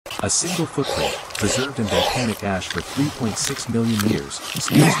A single footprint, preserved in volcanic ash for 3.6 million years,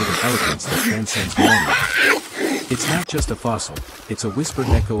 speaks with an eloquence that transcends millennia. It's not just a fossil, it's a whispered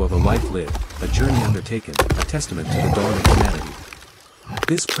echo of a life lived, a journey undertaken, a testament to the dawn of humanity.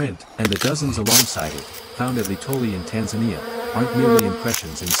 This print, and the dozens alongside it, found at Laetoli in Tanzania, aren't merely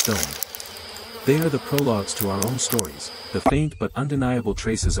impressions in stone. They are the prologues to our own stories, the faint but undeniable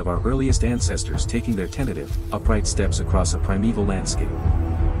traces of our earliest ancestors taking their tentative, upright steps across a primeval landscape.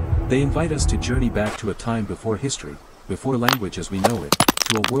 They invite us to journey back to a time before history, before language as we know it,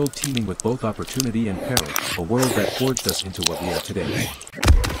 to a world teeming with both opportunity and peril, a world that forged us into what we are today.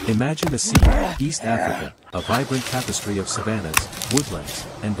 Imagine the scene, East Africa, a vibrant tapestry of savannas, woodlands,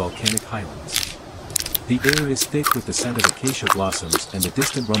 and volcanic highlands. The air is thick with the scent of acacia blossoms and the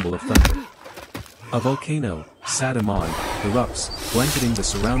distant rumble of thunder. A volcano, Sadamon, erupts, blanketing the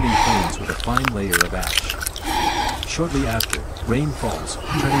surrounding plains with a fine layer of ash. Shortly after, rain falls,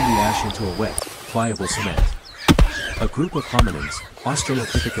 turning the ash into a wet, pliable cement. A group of hominins,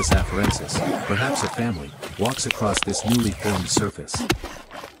 Australopithecus afarensis, perhaps a family, walks across this newly formed surface.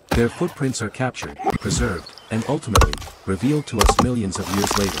 Their footprints are captured, preserved, and ultimately, revealed to us millions of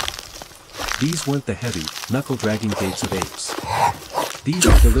years later. These weren't the heavy, knuckle-dragging gaits of apes. These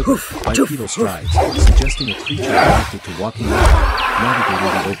are deliberate, bipedal strides, suggesting a creature adapted to walking upright,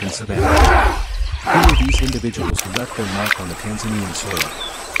 navigating the open savanna. Who are these individuals who left their mark on the Tanzanian soil?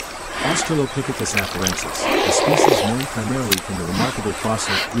 Australopithecus afarensis, a species known primarily from the remarkable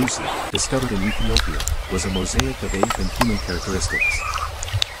fossil, Lucy, discovered in Ethiopia, was a mosaic of ape and human characteristics.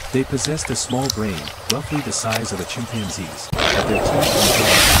 They possessed a small brain, roughly the size of a chimpanzee's, but their teeth and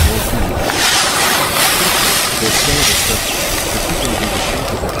jaws were more human. Their skeletal structure, particularly the shape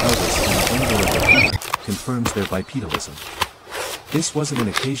of their pelvis and the angle of their feet, confirms their bipedalism. This wasn't an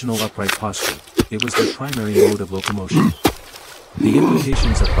occasional upright posture, it was their primary mode of locomotion. The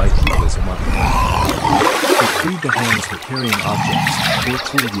implications of bipedalism are profound. It freed the hands for carrying objects,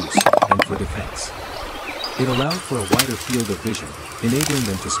 for tool use, and for defense. It allowed for a wider field of vision, enabling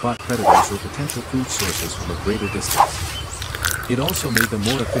them to spot predators or potential food sources from a greater distance. It also made them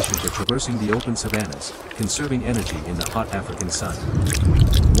more efficient at traversing the open savannas, conserving energy in the hot African sun.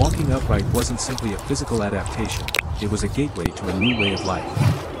 Walking upright wasn't simply a physical adaptation, it was a gateway to a new way of life.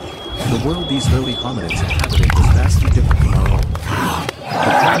 The world these early hominins inhabited was vastly different from our own.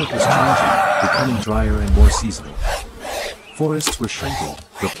 The climate was changing, becoming drier and more seasonal. Forests were shrinking,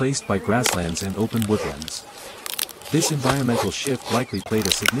 replaced by grasslands and open woodlands. This environmental shift likely played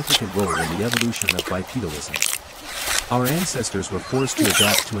a significant role in the evolution of bipedalism. Our ancestors were forced to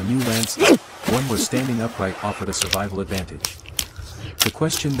adapt to a new landscape, one where standing upright offered a survival advantage. The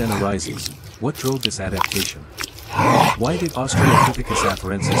question then arises, what drove this adaptation? Why did Australopithecus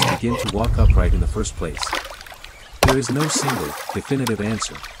afarensis begin to walk upright in the first place? There is no single, definitive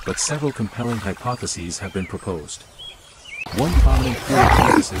answer, but several compelling hypotheses have been proposed. One prominent theory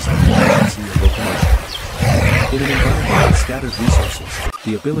focuses on the efficiency of locomotion. In an environment with scattered resources,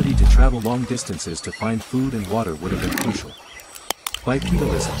 the ability to travel long distances to find food and water would have been crucial.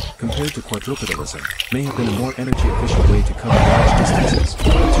 Bipedalism, compared to quadrupedalism, may have been a more energy-efficient way to cover large distances,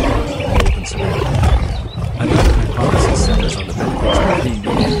 particularly in the open savanna. Another hypothesis centers on the benefits of being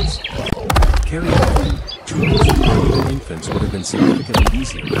nomads. Carrying food, tools, or even infants would have been significantly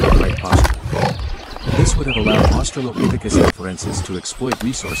easier with upright posture. This would have allowed Australopithecus afarensis to exploit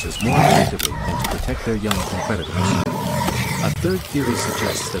resources more effectively and to protect their young from predators. A third theory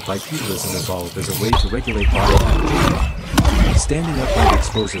suggests that bipedalism evolved as a way to regulate body temperature. Standing upright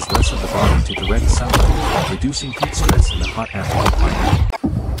exposes less of the body to direct sunlight, reducing heat stress in the hot African climate.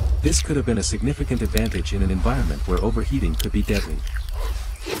 This could have been a significant advantage in an environment where overheating could be deadly.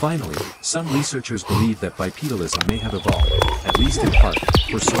 Finally, some researchers believe that bipedalism may have evolved, at least in part,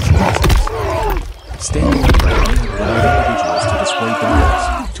 for social reasons. Standing upright may have allowed individuals to display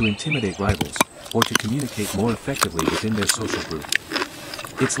dominance, to intimidate rivals, or to communicate more effectively within their social group.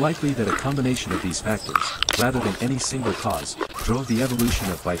 It's likely that a combination of these factors, rather than any single cause, drove the evolution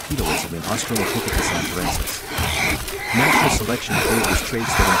of bipedalism in Australopithecus afarensis. Natural selection favors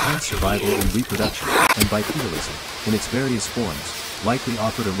traits that enhance survival and reproduction, and bipedalism, in its various forms, likely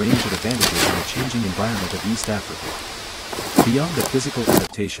offered a range of advantages in the changing environment of East Africa. Beyond the physical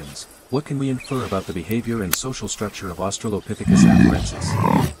adaptations, what can we infer about the behavior and social structure of Australopithecus afarensis?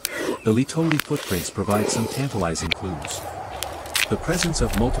 The Laetoli footprints provide some tantalizing clues. The presence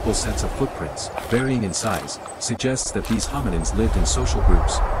of multiple sets of footprints, varying in size, suggests that these hominins lived in social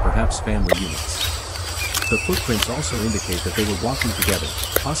groups, perhaps family units. The footprints also indicate that they were walking together,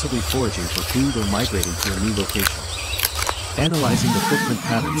 possibly foraging for food or migrating to a new location. Analyzing the footprint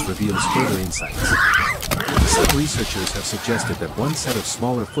patterns reveals further insights. Some researchers have suggested that one set of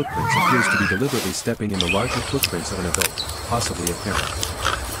smaller footprints appears to be deliberately stepping in the larger footprints of an adult, possibly a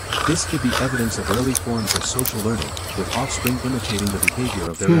parent. This could be evidence of early forms of social learning, with offspring imitating the behavior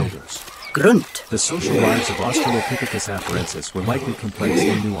of their elders. Grunt. The social lives of Australopithecus afarensis were likely complex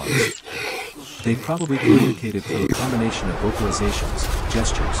and nuanced. They probably communicated through a combination of vocalizations,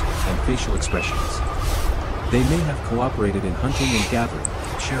 gestures, and facial expressions. They may have cooperated in hunting and gathering,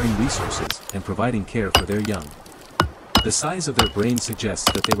 sharing resources, and providing care for their young. The size of their brain suggests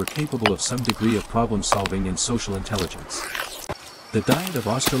that they were capable of some degree of problem-solving and social intelligence. The diet of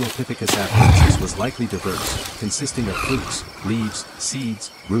Australopithecus afarensis was likely diverse, consisting of fruits, leaves,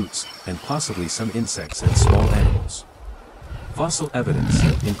 seeds, roots, and possibly some insects and small animals. Fossil evidence,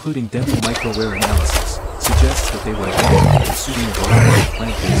 including dental microwear analysis, suggests that they were adapted to consuming a variety of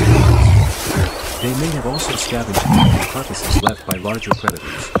plant-based foods. They may have also scavenged the carcasses left by larger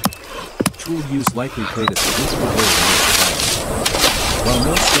predators. Tool use likely played a significant role in their survival. While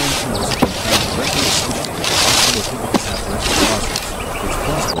no stone tools have been found directly associated with Australopithecus afarensis fossils, it's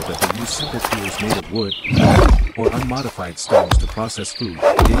plausible that they used simple tools made of wood, or unmodified stones to process food,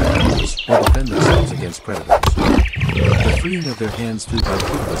 dig tunnels, or defend themselves against predators. The freeing of their hands through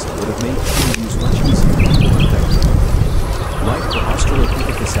bipedalism would have made tool use much easier and more effective. Life for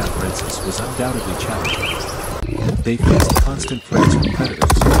Australopithecus afarensis was undoubtedly challenging. They faced constant threats from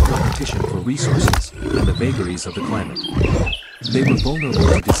predators, competition for resources, and the vagaries of the climate. They were vulnerable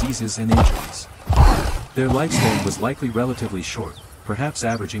to diseases and injuries. Their lifespan was likely relatively short, perhaps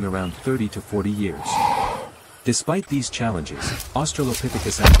averaging around 30 to 40 years. Despite these challenges,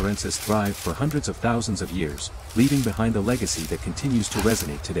 Australopithecus afarensis thrived for hundreds of thousands of years, leaving behind a legacy that continues to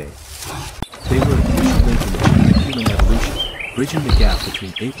resonate today. They were a crucial link in the chain of human evolution, bridging the gap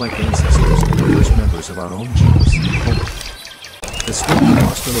between ape-like ancestors and the first members of our own genus, Homo. The story of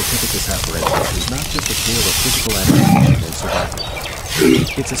Australopithecus afarensis is not just a tale of physical adaptation and survival.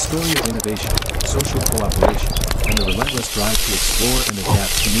 It's a story of innovation, social cooperation, and the relentless drive to explore and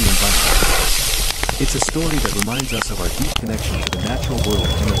adapt to new environments. It's a story that reminds us of our deep connection to the natural world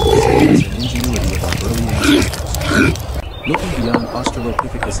and of the resilience and ingenuity of our early ancestors. Looking beyond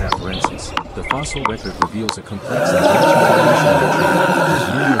Australopithecus afarensis, the fossil record reveals a complex and branching evolutionary tree, with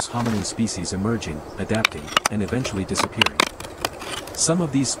numerous hominin species emerging, adapting, and eventually disappearing. Some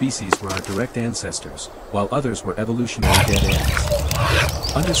of these species were our direct ancestors, while others were evolutionary dead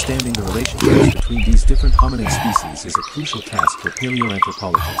ends. Understanding the relationships between these different hominin species is a crucial task for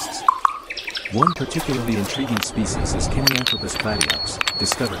paleoanthropologists. One particularly intriguing species is Kenyanthropus platyops,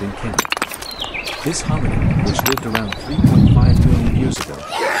 discovered in Kenya. This hominin, which lived around 3.5 million years ago,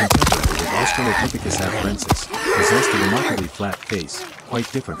 contemporary with Australopithecus afarensis, possessed a remarkably flat face,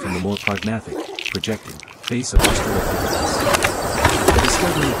 quite different from the more pragmatic, projecting face of Australopithecus. The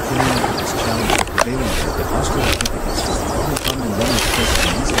discovery of Kenyanthropus challenged the prevailing view that Australopithecus was the only hominin lineage present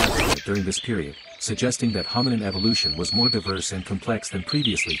in East Africa during this period, suggesting that hominin evolution was more diverse and complex than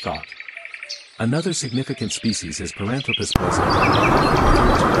previously thought. Another significant species is Paranthropus blazei,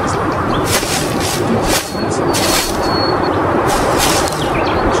 which lives between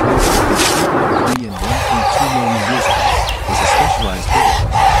 3 and 1.2 million years ago, was a specialized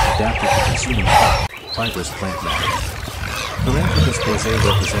herbivore, adapted to consuming fibrous plant matter. Paranthropus blazei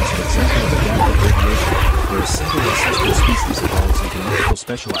represents an example of adaptive radiation, where a single ancestral species evolves into multiple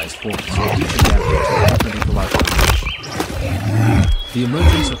specialized forms, each adapted to a different ecological niche. The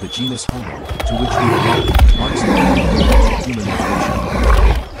emergence of the genus Homo, to which we belong, marks the beginning of human evolution.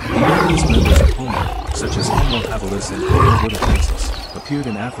 The earliest members of Homo, such as Homo habilis and Homo rudolfensis, appeared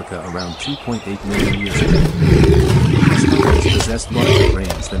in Africa around 2.8 million years ago. These hominids possessed larger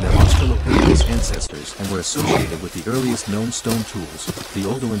brains than their Australopithecus ancestors and were associated with the earliest known stone tools, the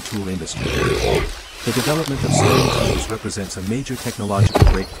Oldowan tool industry. The development of stone tools represents a major technological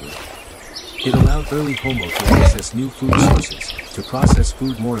breakthrough. It allowed early Homo to access new food sources, to process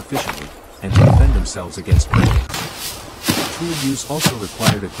food more efficiently, and to defend themselves against predators. Tool use also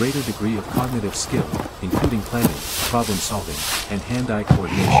required a greater degree of cognitive skill, including planning, problem-solving, and hand-eye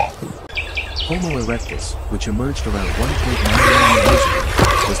coordination. Homo erectus, which emerged around 1.9 million years ago,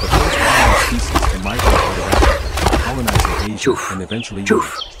 was the first hominid species to migrate out of Africa, colonizing Asia and eventually Europe.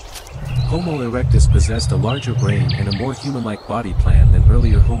 Homo erectus possessed a larger brain and a more human-like body plan than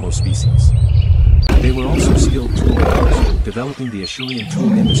earlier Homo species. They were also skilled tool makers, developing the Acheulean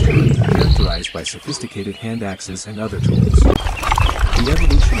tool industry, characterized by sophisticated hand axes and other tools. The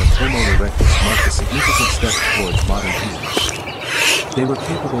evolution of Homo erectus marked a significant step towards modern humans. They were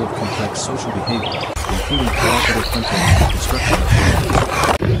capable of complex social behavior, including cooperative hunting and construction of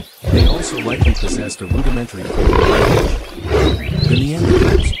homes. They also likely possessed a rudimentary form of language. The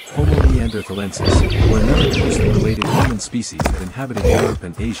Neanderthals, Homo neanderthalensis, were another closely related human species that inhabited Europe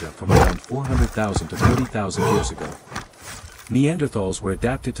and Asia from around 400,000 to 40,000 years ago. Neanderthals were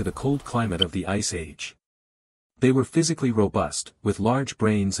adapted to the cold climate of the Ice Age. They were physically robust, with large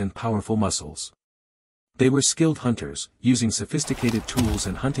brains and powerful muscles. They were skilled hunters, using sophisticated tools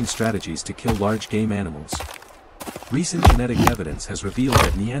and hunting strategies to kill large game animals. Recent genetic evidence has revealed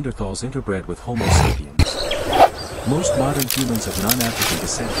that Neanderthals interbred with Homo sapiens. Most modern humans of non-African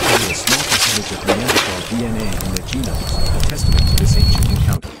descent carry a small percentage of Neanderthal DNA in their genomes, a testament to this ancient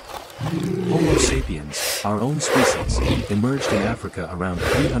encounter. Homo sapiens, our own species, emerged in Africa around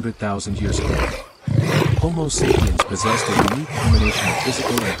 300,000 years ago. Homo sapiens possessed a unique combination of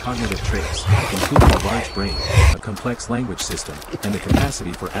physical and cognitive traits, including a large brain, a complex language system, and the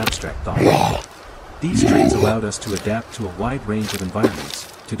capacity for abstract thought. These traits allowed us to adapt to a wide range of environments,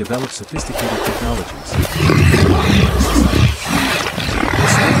 to develop sophisticated technologies. The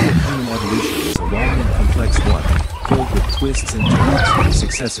story of human evolution is a long and complex one, filled with twists and turns,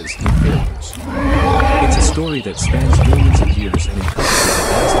 successes and failures. It's a story that spans millions of years and encompasses a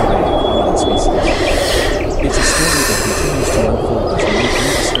vast array of hominid species. It's a story that continues to unfold as we make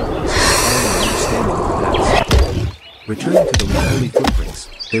new discoveries and refine our understanding of the past. Returning to the Laetoli footprints,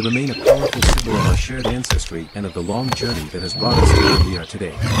 they remain a powerful symbol of our shared ancestry and of the long journey that has brought us to where we are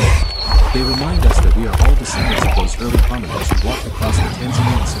today. They remind us that we are all descendants of those early hominins who walked across the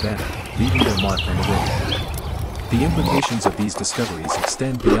Tanzanian savannah, leaving their mark on the world. The implications of these discoveries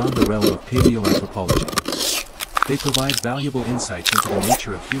extend beyond the realm of paleoanthropology. They provide valuable insights into the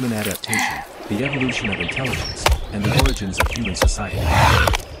nature of human adaptation, the evolution of intelligence, and the origins of human society.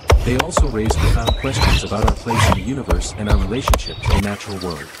 They also raise profound questions about our place in the universe and our relationship to the natural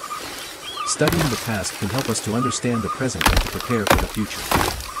world. Studying the past can help us to understand the present and to prepare for the future.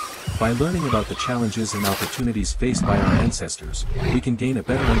 By learning about the challenges and opportunities faced by our ancestors, we can gain a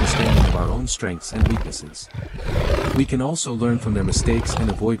better understanding of our own strengths and weaknesses. We can also learn from their mistakes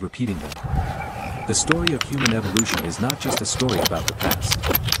and avoid repeating them. The story of human evolution is not just a story about the past.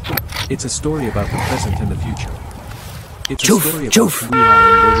 It's a story about the present and the future. It's a story about who we are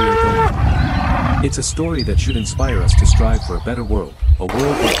and where we are going. It's a story that should inspire us to strive for a better world, a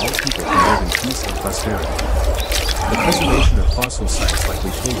world where all people can live in peace and prosperity. The preservation of fossil sites like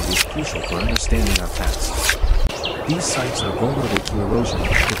Laetoli is crucial for understanding our past. These sites are vulnerable to erosion,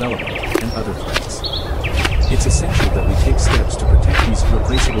 development, and other threats. It's essential that we take steps to protect these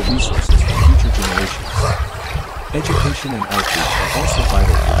irreplaceable resources for future generations. Education and outreach are also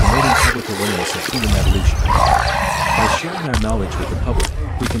vital for promoting public awareness of human evolution. By sharing our knowledge with the public,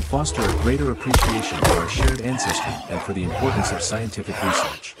 we can foster a greater appreciation for our shared ancestry and for the importance of scientific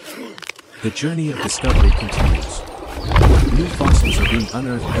research. The journey of discovery continues. New fossils are being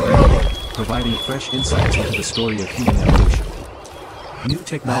unearthed every year, providing fresh insights into the story of human evolution. New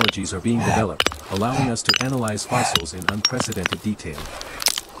technologies are being developed, allowing us to analyze fossils in unprecedented detail.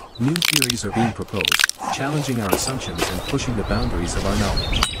 New theories are being proposed, challenging our assumptions and pushing the boundaries of our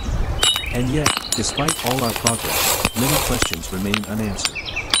knowledge. And yet, despite all our progress, many questions remain unanswered.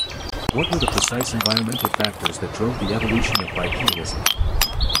 What were the precise environmental factors that drove the evolution of bipedalism?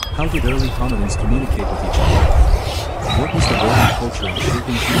 How did early hominins communicate with each other? What was the role of culture in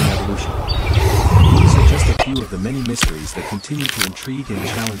shaping human evolution? These are just a few of the many mysteries that continue to intrigue and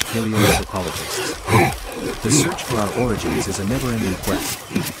challenge paleoanthropologists. The search for our origins is a never-ending quest.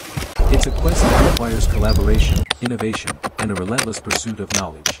 It's a quest that requires collaboration, innovation, and a relentless pursuit of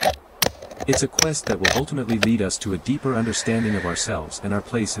knowledge. It's a quest that will ultimately lead us to a deeper understanding of ourselves and our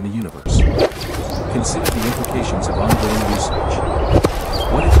place in the universe. Consider the implications of ongoing research.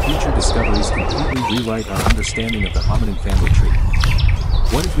 What if future discoveries completely rewrite our understanding of the hominin family tree?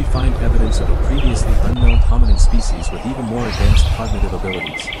 What if we find evidence of a previously unknown hominin species with even more advanced cognitive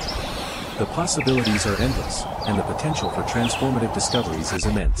abilities? The possibilities are endless, and the potential for transformative discoveries is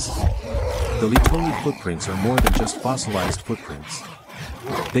immense. The Laetoli footprints are more than just fossilized footprints.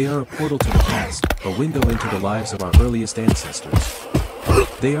 They are a portal to the past, a window into the lives of our earliest ancestors.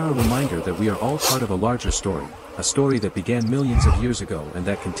 They are a reminder that we are all part of a larger story, a story that began millions of years ago and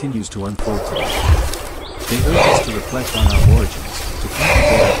that continues to unfold today. They urge us to reflect on our origins, to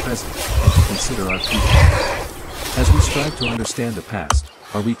contemplate our present, and to consider our future. As we strive to understand the past,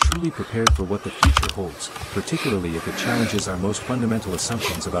 are we truly prepared for what the future holds, particularly if it challenges our most fundamental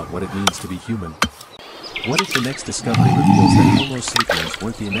assumptions about what it means to be human? What if the next discovery reveals that Homo sapiens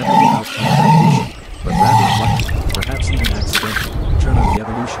weren't the inevitable outcome of evolution, but rather a lucky, perhaps even accidental, turn on the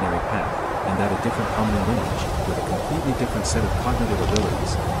evolutionary path, and that a different hominin lineage, with a completely different set of cognitive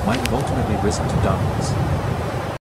abilities, might have ultimately risen to dominance?